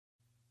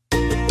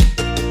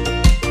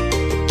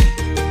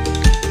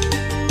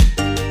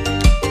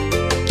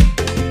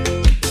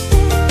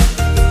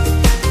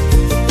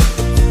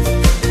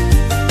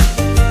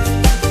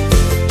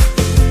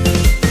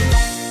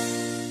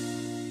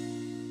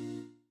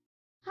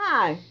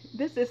Hi,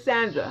 this is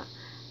Sandra.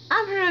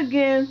 I'm here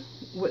again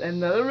with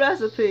another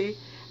recipe,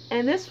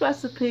 and this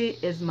recipe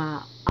is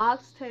my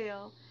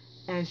oxtail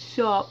and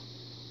short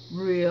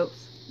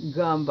ribs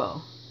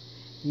gumbo.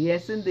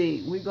 Yes,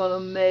 indeed, we're gonna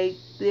make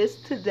this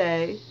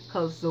today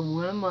because the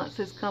winter months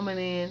is coming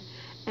in,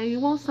 and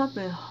you want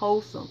something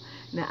wholesome.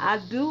 Now, I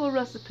do a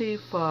recipe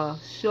for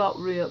short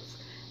ribs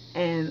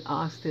and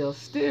oxtail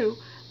stew,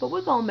 but we're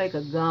gonna make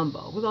a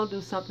gumbo. We're gonna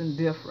do something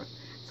different.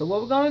 So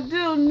what we're going to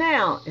do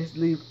now is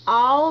leave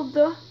all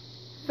the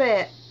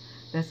fat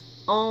that's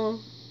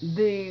on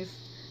these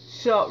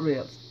short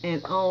ribs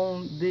and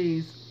on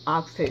these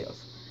oxtails.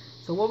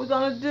 So what we're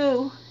going to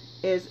do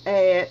is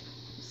add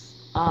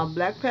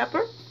black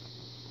pepper.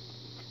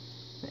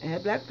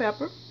 Add black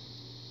pepper.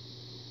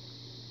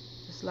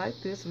 Just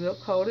like this, real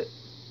coated.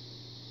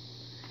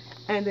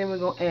 And then we're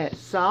going to add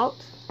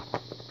salt.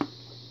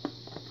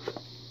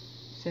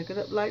 Shake it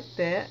up like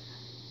that.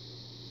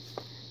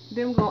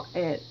 Then we're going to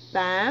add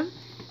thyme,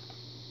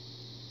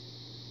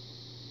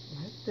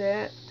 like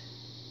that,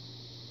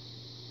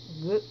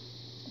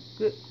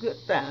 good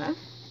thyme.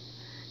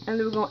 And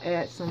then we're going to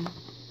add some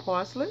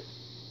parsley.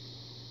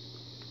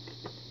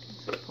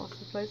 So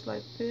parsley placed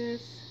like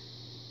this.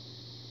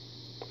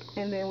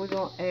 And then we're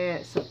going to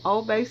add some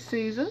Old Bay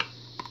season.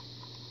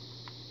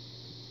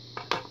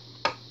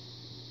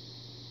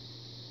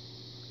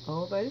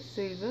 Old Bay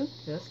season,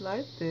 just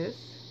like this.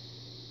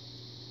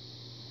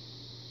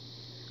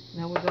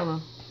 Now we're going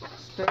to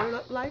stir it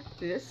up like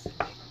this.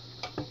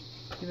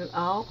 Get it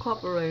all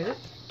incorporated.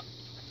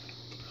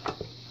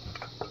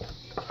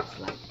 Just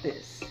like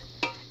this.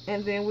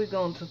 And then we're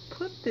going to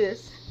put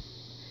this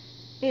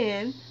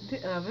in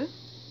the oven.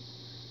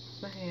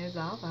 Wash my hands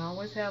off. I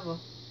always have a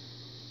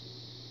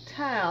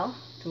towel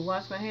to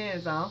wash my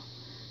hands off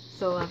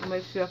so I can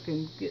make sure I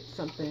can get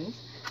some things.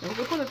 And we're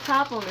going to put a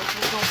top on this.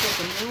 We're going to put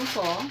some aluminum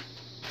foil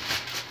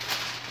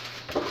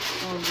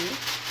on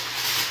this.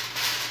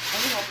 And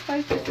we're going to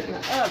place this in the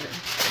oven.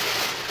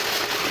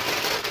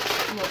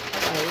 I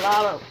got a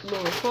lot of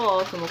aluminum foil,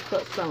 so I'm going to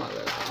cut some of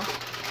it off.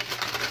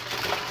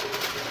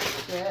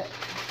 Like that.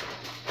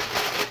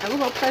 And we're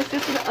going to place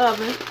this in the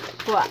oven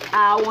for an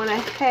hour and a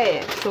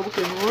half so we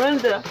can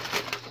render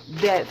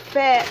that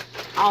fat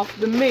off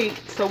the meat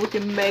so we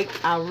can make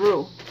our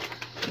roux.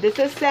 This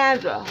is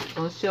Sandra. I'm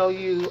going to show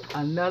you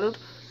another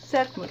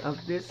segment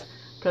of this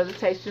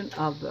presentation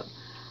of the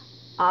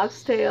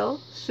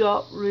oxtail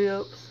short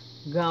ribs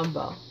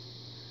gumbo.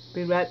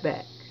 Be right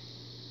back.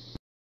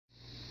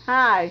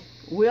 Hi,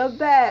 we're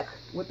back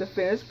with the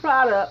finished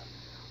product.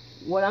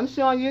 What I'm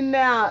showing you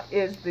now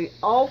is the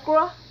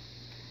okra,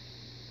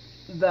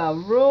 the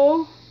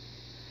roux,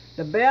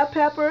 the bell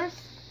peppers,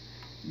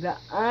 the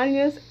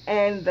onions,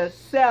 and the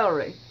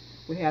celery.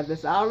 We have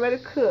this already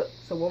cooked.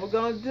 So what we're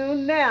going to do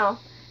now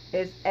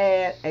is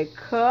add a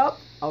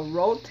cup of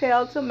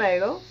rotel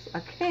tomatoes,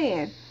 a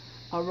can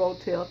of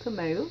rotel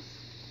tomatoes.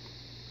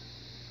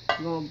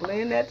 I'm going to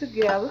blend that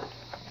together.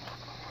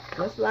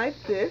 Just like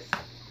this.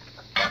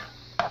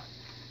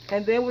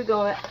 And then we're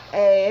going to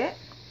add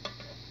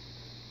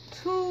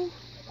 2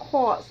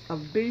 quarts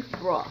of beef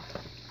broth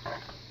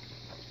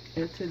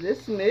into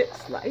this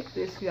mix like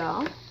this,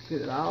 y'all.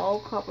 Get it all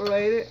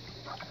incorporated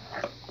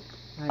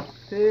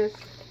like this.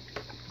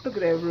 Look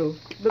at that roux.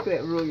 Look at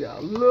that roux, y'all.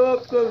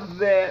 Look at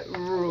that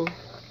roux.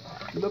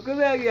 Look at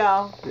that,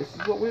 y'all. This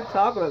is what we're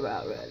talking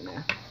about right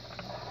now.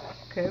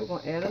 Okay, we're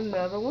going to add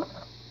another one.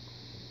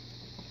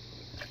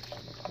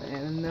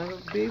 And another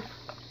beef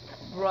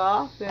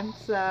broth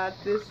inside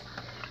this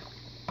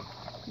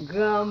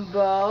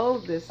gumbo,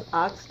 this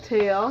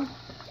oxtail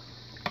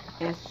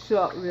and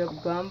short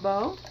rib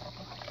gumbo.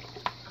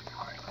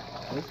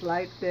 Just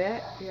like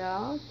that,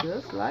 y'all.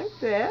 Just like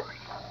that.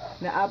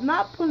 Now, I'm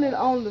not putting it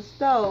on the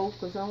stove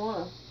because I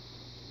want to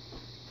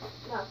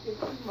not get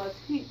too much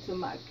heat to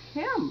my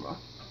camera.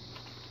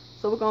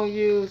 So we're going to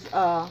use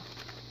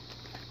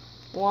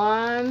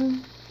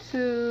 1,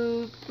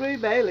 2, 3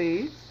 bay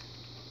leaves.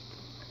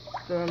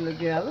 Stir them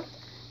together,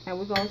 and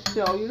we're going to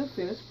show you the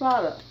finished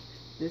product.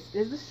 This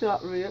is the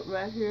short rib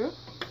right here.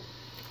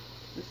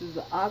 This is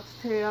the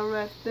oxtail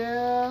right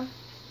there.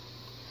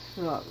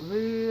 Short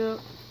rib.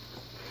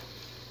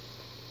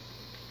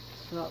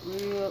 Short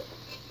rib.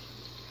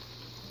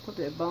 Put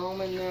that bone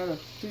in there to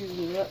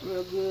season it up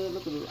real good.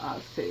 Look at the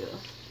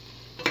oxtails.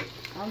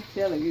 I'm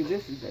telling you,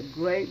 this is a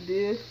great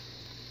dish.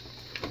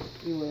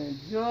 You will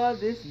enjoy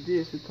this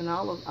dish. We put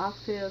all those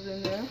oxtails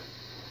in there.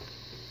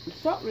 The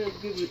short ribs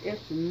give you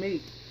extra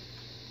meat,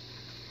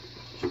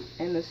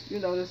 and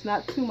there's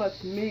not too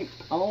much meat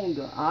on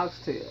the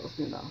oxtails,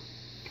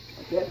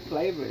 but that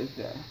flavor is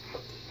there.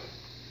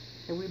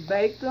 And we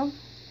baked them,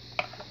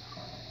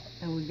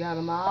 and we got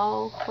them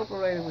all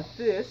incorporated with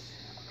this.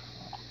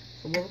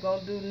 So what we're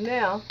gonna do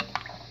now,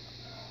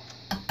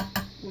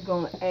 we're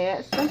gonna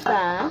add some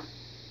thyme.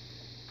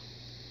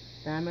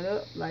 Thyme it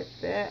up like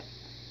that,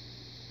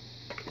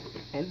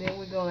 and then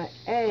we're gonna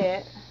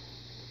add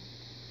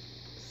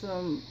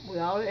we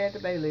already add the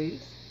bay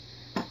leaves.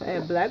 We'll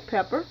add black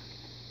pepper,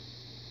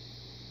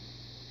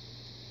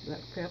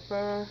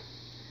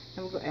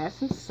 And we're going to add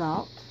some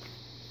salt.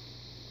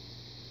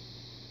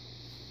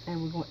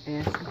 And we're going to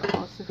add some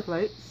parsley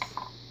flakes.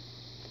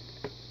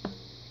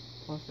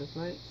 Parsley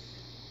flakes.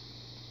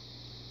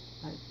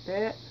 Like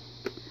that.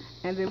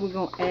 And then we're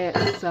going to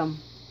add some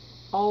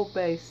Old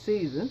Bay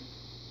season.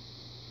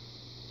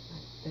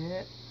 Like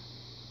that.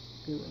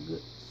 Give it a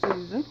good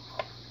season.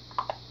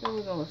 Then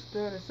we're going to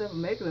stir this up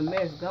and make it a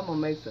mess. Gumbo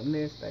makes a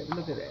mess, baby.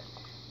 Look at that.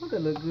 Look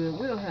at it look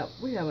good.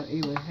 We haven't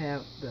even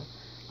had the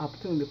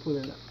opportunity to put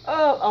it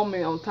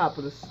on top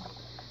of the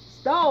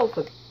stove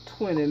for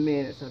 20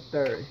 minutes or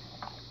 30.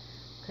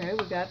 Okay,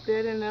 we got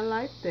that in there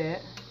like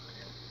that.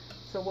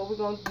 So what we're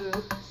going to do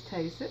is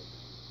taste it.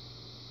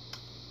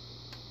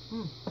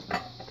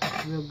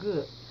 Real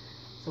good.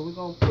 So we're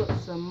going to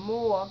put some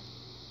more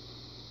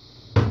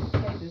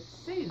Cajun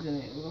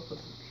seasoning. We're going to put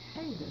some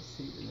Cajun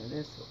seasoning in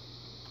this one.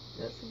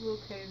 Just a little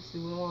Cajun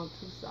seasoning. We don't want it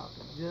too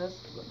salty. Just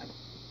right.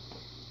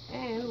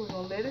 And we're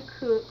going to let it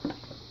cook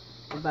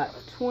about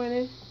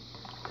 20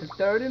 to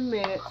 30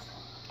 minutes.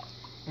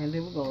 And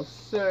then we're going to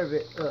serve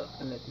it up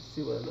and let you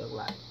see what it looks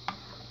like.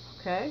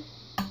 Okay?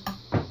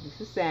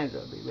 This is Sandra.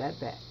 I'll be right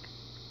back.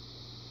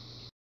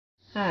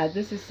 Hi,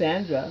 this is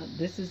Sandra.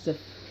 This is the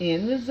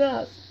end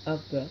results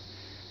of the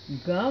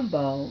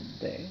gumbo,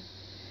 the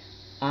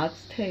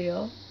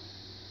oxtail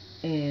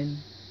and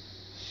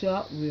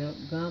short rib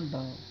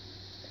gumbo.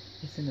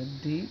 It's in a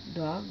deep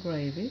dark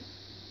gravy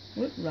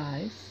with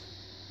rice,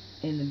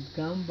 and the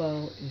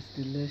gumbo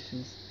is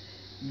delicious.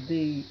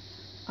 The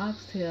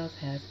oxtail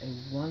has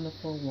a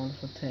wonderful,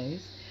 wonderful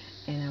taste,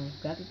 and I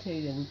forgot to tell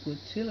you that we put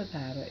chili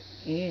powder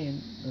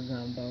in the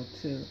gumbo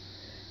too.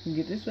 You can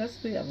get this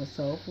recipe over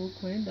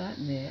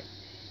soulfoodqueen.net,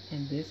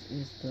 and this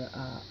is the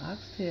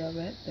oxtail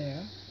right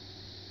there,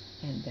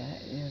 and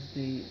that is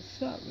the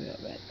short rib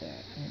right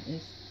there,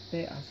 and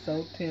they are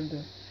so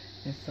tender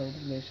and so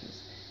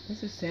delicious.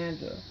 This is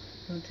Sandra.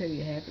 I'm going to tell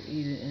you happy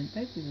eating, and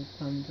thank you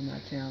for coming to my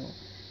channel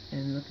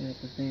and looking at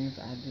the things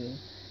I do.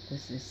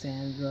 This is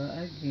Sandra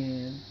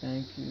again.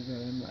 Thank you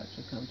very much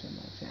for coming to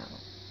my channel.